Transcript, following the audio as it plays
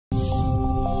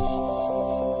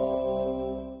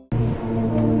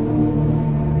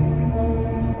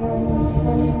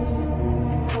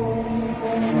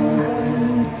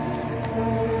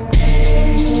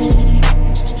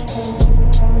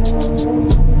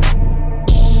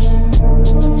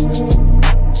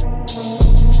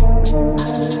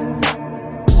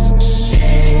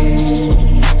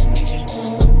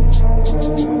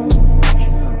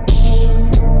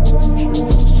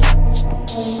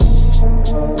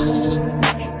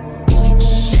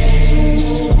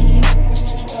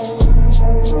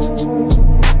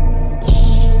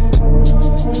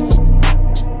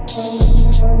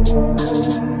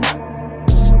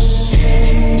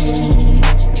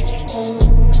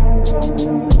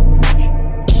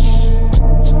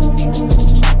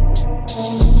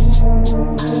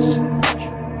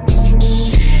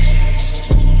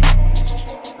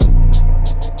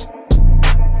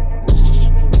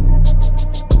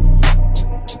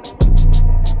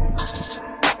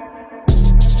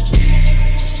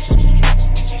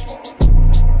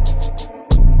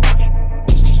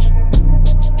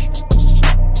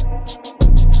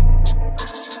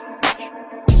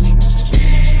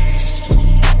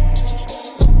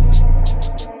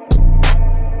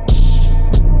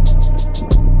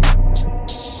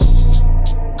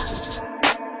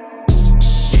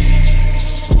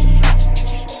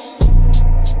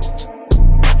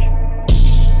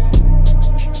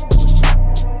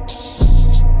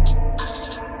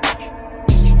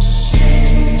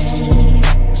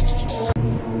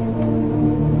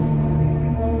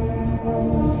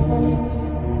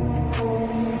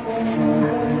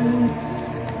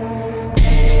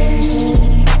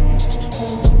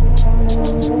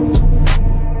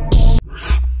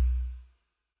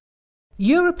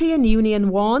European Union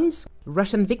warns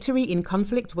Russian victory in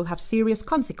conflict will have serious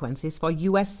consequences for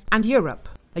US and Europe.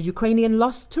 A Ukrainian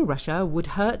loss to Russia would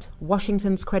hurt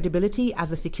Washington's credibility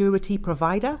as a security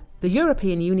provider. The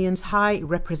European Union's High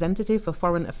Representative for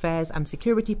Foreign Affairs and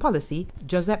Security Policy,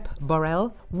 Josep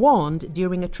Borrell, warned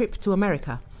during a trip to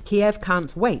America. Kiev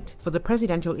can't wait for the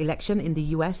presidential election in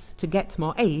the US to get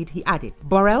more aid, he added.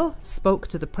 Borrell spoke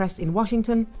to the press in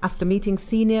Washington after meeting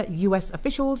senior US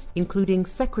officials, including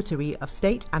Secretary of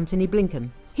State Antony Blinken.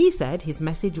 He said his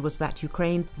message was that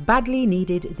Ukraine badly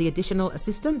needed the additional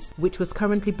assistance, which was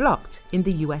currently blocked in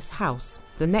the US House.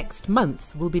 The next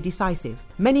months will be decisive.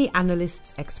 Many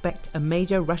analysts expect a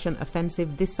major Russian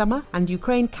offensive this summer, and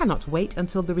Ukraine cannot wait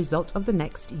until the result of the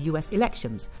next US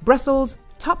elections. Brussels'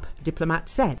 top diplomat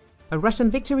said. A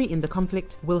Russian victory in the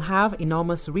conflict will have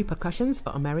enormous repercussions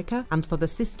for America and for the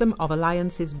system of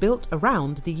alliances built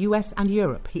around the US and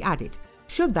Europe, he added.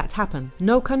 Should that happen,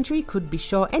 no country could be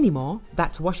sure anymore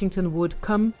that Washington would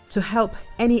come to help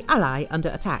any ally under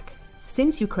attack.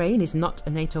 Since Ukraine is not a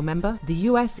NATO member, the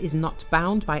US is not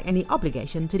bound by any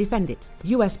obligation to defend it.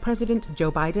 US President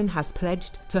Joe Biden has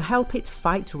pledged to help it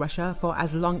fight Russia for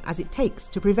as long as it takes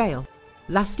to prevail.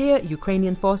 Last year,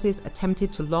 Ukrainian forces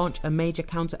attempted to launch a major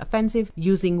counter-offensive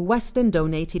using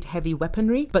Western-donated heavy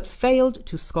weaponry, but failed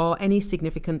to score any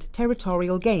significant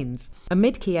territorial gains.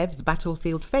 Amid Kiev's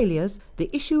battlefield failures, the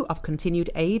issue of continued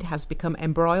aid has become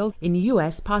embroiled in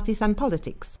US partisan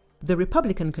politics. The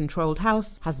Republican-controlled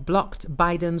House has blocked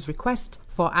Biden's request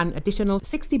for an additional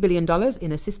 $60 billion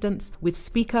in assistance, with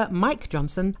Speaker Mike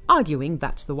Johnson arguing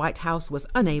that the White House was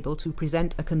unable to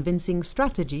present a convincing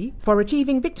strategy for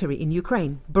achieving victory in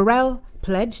Ukraine. Borrell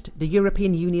pledged the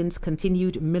European Union's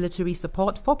continued military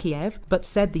support for Kiev, but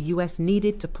said the US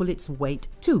needed to pull its weight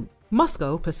too.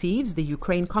 Moscow perceives the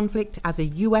Ukraine conflict as a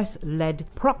US-led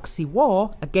proxy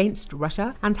war against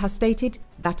Russia and has stated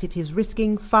that it is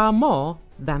risking far more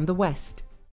than the West.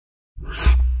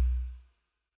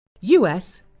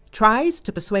 US tries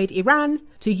to persuade Iran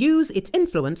to use its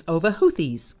influence over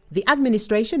Houthis. The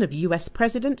administration of US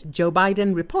President Joe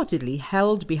Biden reportedly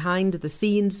held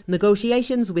behind-the-scenes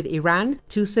negotiations with Iran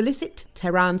to solicit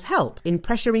Tehran's help in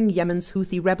pressuring Yemen's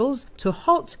Houthi rebels to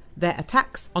halt their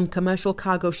attacks on commercial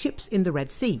cargo ships in the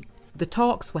Red Sea. The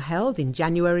talks were held in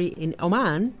January in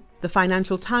Oman, the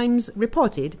Financial Times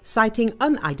reported, citing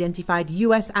unidentified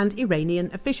US and Iranian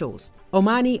officials.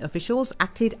 Omani officials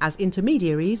acted as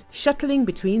intermediaries, shuttling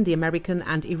between the American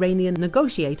and Iranian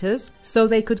negotiators so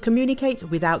they could communicate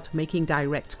without making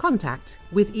direct contact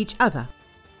with each other.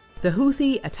 The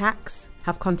Houthi attacks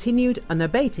have continued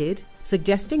unabated,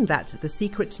 suggesting that the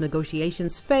secret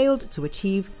negotiations failed to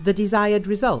achieve the desired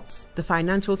results. The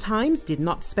Financial Times did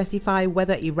not specify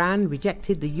whether Iran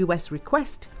rejected the US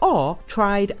request or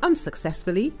tried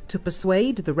unsuccessfully to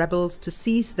persuade the rebels to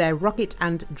cease their rocket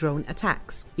and drone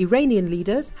attacks. Iranian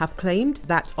leaders have claimed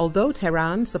that although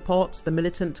Tehran supports the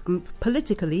militant group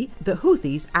politically, the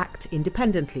Houthis act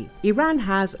independently. Iran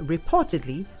has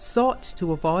reportedly sought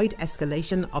to avoid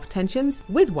escalation of tensions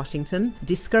with Washington,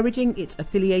 discouraging its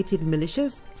affiliated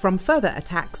militias from further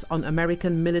attacks on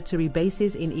American military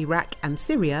bases in Iraq and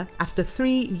Syria after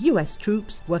 3 US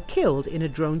troops were killed in a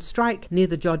drone strike near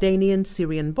the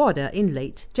Jordanian-Syrian border in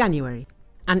late January.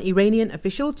 An Iranian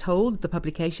official told the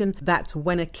publication that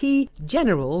when a key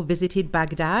general visited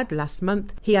Baghdad last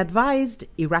month, he advised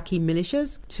Iraqi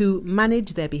militias to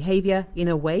manage their behavior in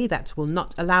a way that will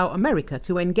not allow America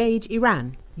to engage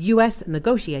Iran. US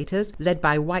negotiators, led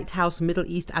by White House Middle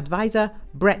East advisor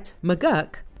Brett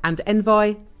McGurk and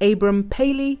envoy Abram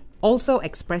Paley, also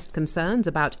expressed concerns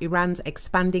about Iran's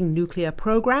expanding nuclear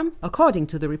program. According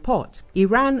to the report,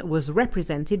 Iran was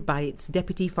represented by its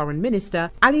Deputy Foreign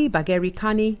Minister Ali Bagheri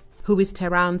Kani, who is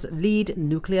Tehran's lead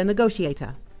nuclear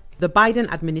negotiator. The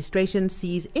Biden administration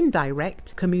sees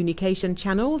indirect communication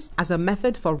channels as a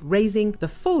method for raising the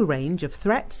full range of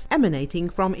threats emanating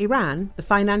from Iran, the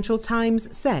Financial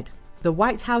Times said. The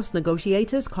White House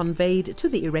negotiators conveyed to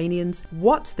the Iranians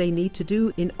what they need to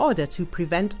do in order to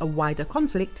prevent a wider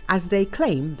conflict, as they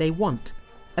claim they want.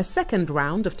 A second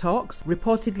round of talks,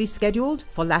 reportedly scheduled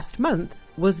for last month,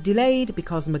 was delayed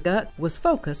because McGurk was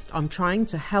focused on trying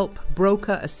to help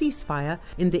broker a ceasefire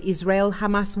in the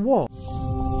Israel-Hamas war.